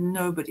thing, that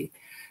nobody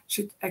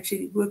should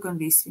actually work on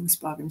these things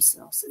by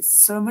themselves. It's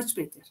so much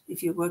better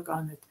if you work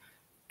on it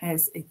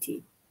as a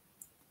team.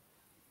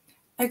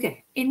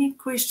 Okay, any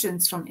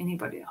questions from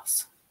anybody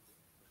else?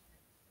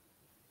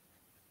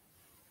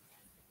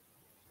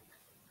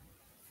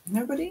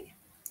 Nobody?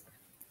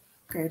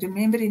 Okay,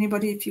 remember,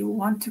 anybody, if you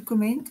want to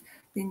comment,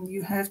 then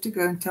you have to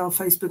go and tell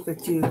Facebook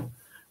that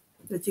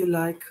you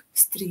like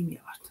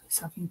StreamYard,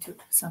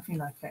 something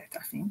like that,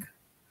 I think.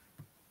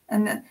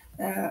 And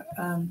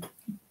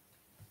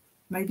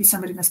maybe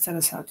somebody must tell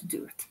us how to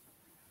do it.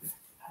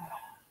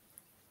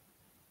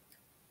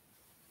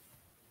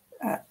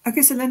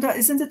 Okay, so Linda,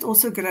 isn't it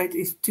also great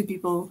if 2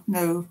 people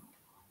know,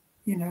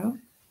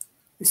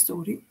 the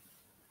story?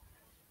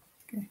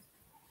 Okay,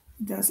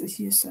 it does as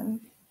you say.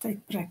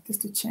 Take practice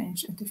to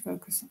change and to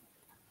focus on.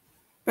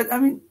 But I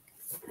mean,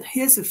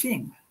 here's the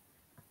thing.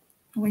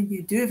 When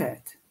you do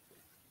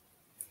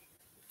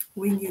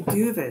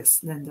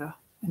this, Linda,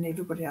 and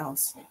everybody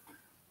else,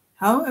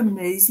 how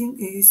amazing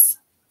is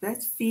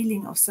that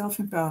feeling of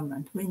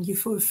self-empowerment when you,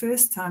 for the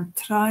first time,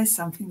 try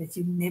something that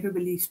you never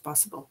believed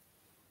possible,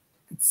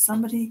 and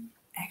somebody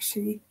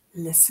actually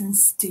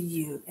listens to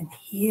you and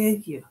hear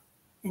you,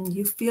 and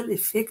you feel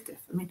effective.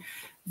 I mean,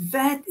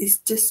 that is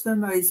just the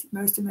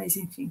most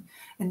amazing thing.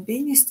 And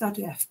then you start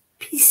to have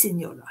peace in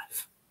your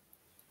life.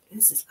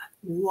 This is like,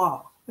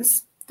 wow,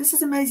 this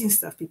is amazing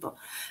stuff, people.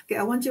 Okay,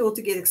 I want you all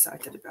to get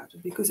excited about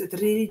it, because it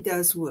really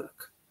does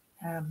work.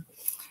 And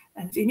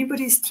if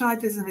anybody's tried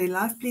this in their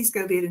life, please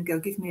go there and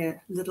give me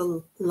a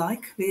little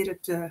like there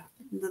at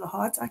little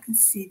hearts. I can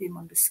see them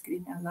on the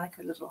screen. I like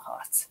the little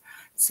hearts.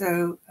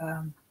 So,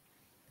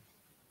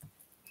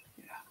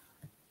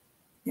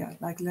 yeah,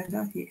 like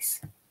Linda,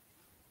 yes.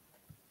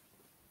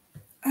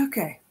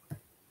 Okay.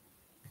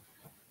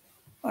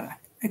 All right.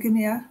 Give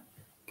me a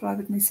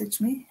private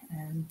message me,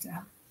 and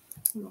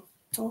we'll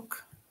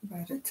talk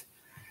about it.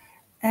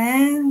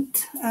 And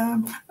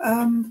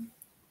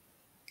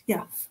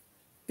yeah,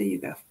 there you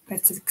go.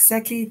 That's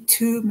exactly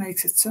 2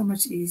 makes it so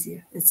much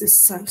easier. It's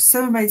just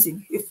so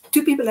amazing. If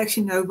 2 people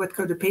actually know what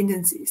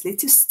codependency is,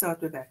 let's just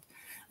start with that.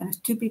 And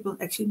if 2 people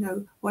actually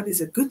know what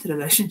is a good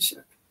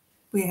relationship,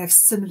 we have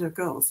similar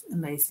goals.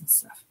 Amazing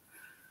stuff.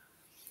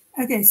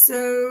 Okay,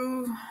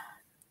 so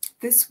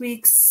this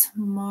week's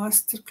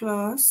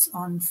masterclass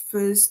on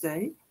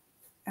Thursday,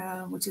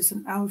 which is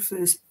an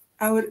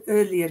hour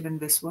earlier than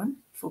this one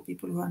for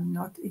people who are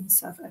not in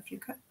South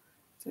Africa,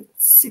 so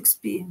it's 6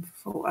 p.m.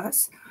 for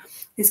us,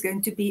 is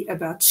going to be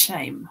about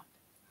shame,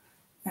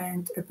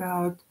 and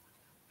about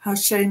how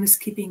shame is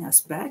keeping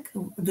us back,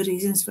 the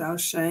reasons for our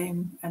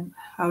shame, and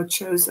how it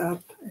shows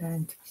up,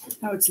 and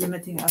how it's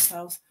limiting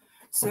ourselves.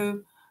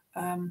 So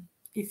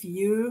if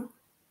you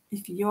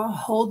are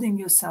holding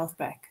yourself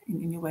back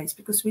in any ways,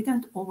 because we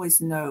don't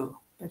always know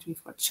that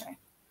we've got shame,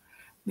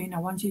 then I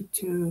want you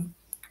to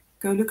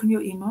go look in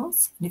your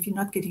emails. And if you're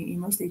not getting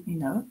emails, let me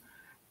know.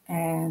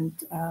 And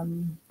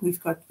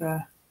we've got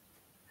the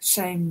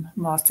shame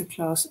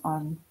masterclass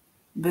on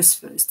this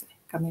Thursday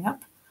coming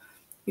up.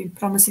 Been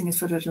promising it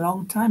for a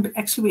long time, but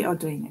actually we are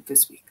doing it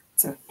this week.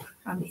 So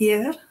I'm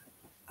here,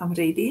 I'm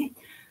ready,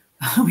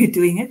 we're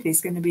doing it.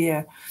 There's going to be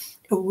a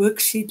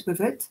worksheet with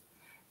it.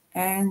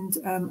 And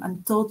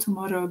until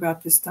tomorrow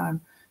about this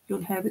time,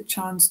 you'll have a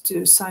chance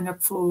to sign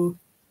up for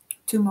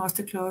 2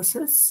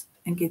 masterclasses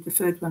and get the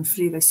third one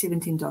free. They're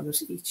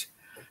 $17 each.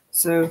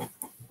 So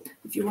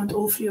if you want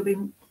all 3 of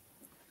them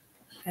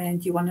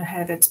and you want to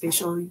have that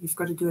special, you've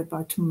got to do it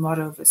by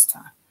tomorrow this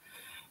time.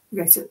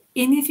 Okay, so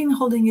anything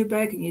holding you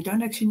back and you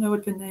don't actually know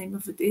what the name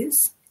of it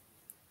is,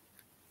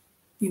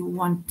 you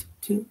want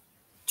to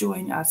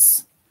join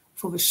us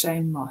for the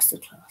shame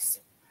masterclass.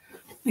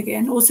 Okay,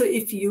 and also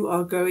if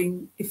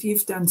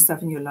you've done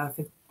stuff in your life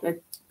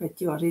that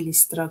you are really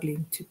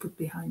struggling to put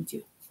behind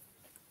you.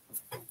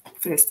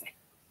 Thursday.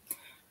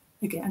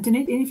 Okay,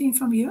 Antoinette, anything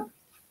from you?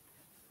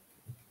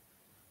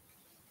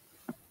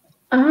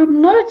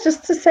 No,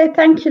 just to say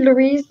thank you,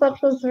 Louise.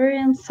 That was very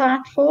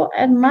insightful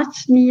and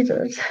much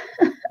needed,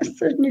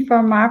 certainly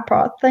from my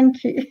part.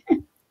 Thank you.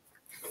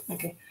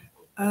 Okay.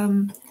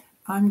 I'm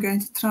going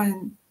to try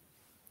and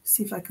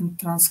see if I can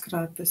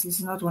transcribe this. This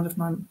is not one of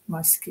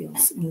my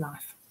skills in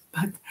life,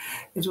 but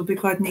it will be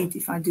quite neat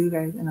if I do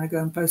that and I go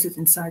and post it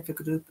inside the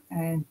group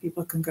and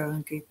people can go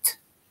and get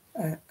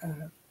a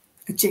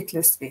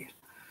checklist there.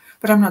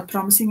 But I'm not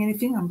promising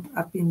anything.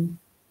 I've been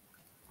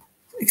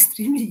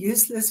extremely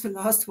useless the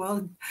last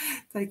while,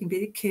 taking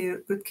very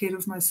good care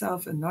of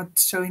myself and not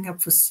showing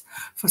up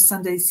for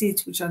Sunday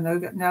seats, which are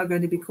now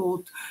going to be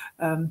called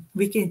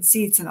weekend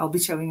seats, and I'll be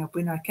showing up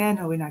when I can,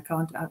 or when I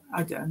can't,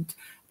 I don't.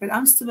 But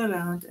I'm still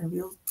around, and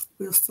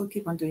we'll still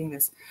keep on doing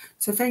this.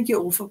 So thank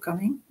you all for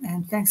coming,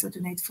 and thanks,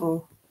 Antoinette,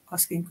 for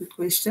asking good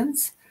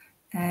questions.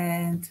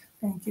 And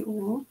thank you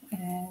all.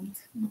 And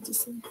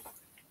just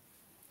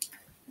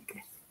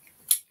okay,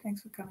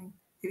 thanks for coming,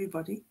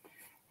 everybody.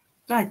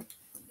 Right.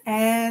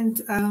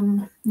 And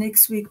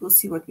next week we'll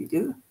see what we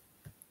do.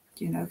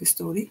 You know the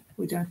story.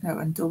 We don't know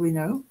until we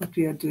know what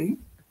we are doing.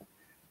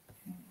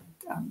 And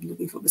I'm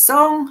looking for the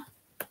song.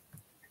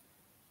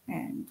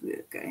 And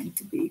we're going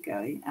to be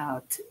going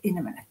out in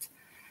a minute.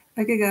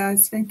 Okay,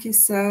 guys, thank you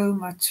so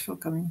much for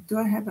coming. Do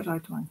I have the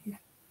right one here?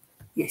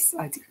 Yes,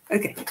 I do.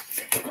 Okay.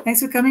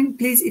 Thanks for coming.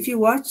 Please, if you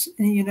watch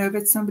and you know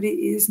that somebody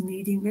is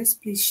needing this,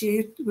 please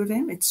share it with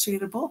them. It's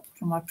shareable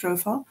from my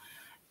profile.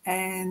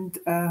 And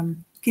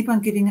keep on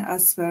giving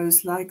us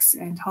those likes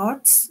and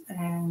hearts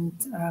and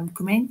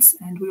comments,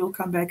 and we'll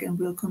come back and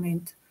we'll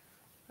comment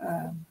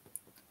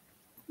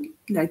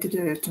later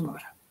today or tomorrow.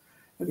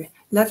 Okay.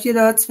 Love you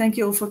lots. Thank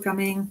you all for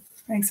coming.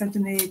 Thanks,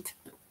 Antoinette.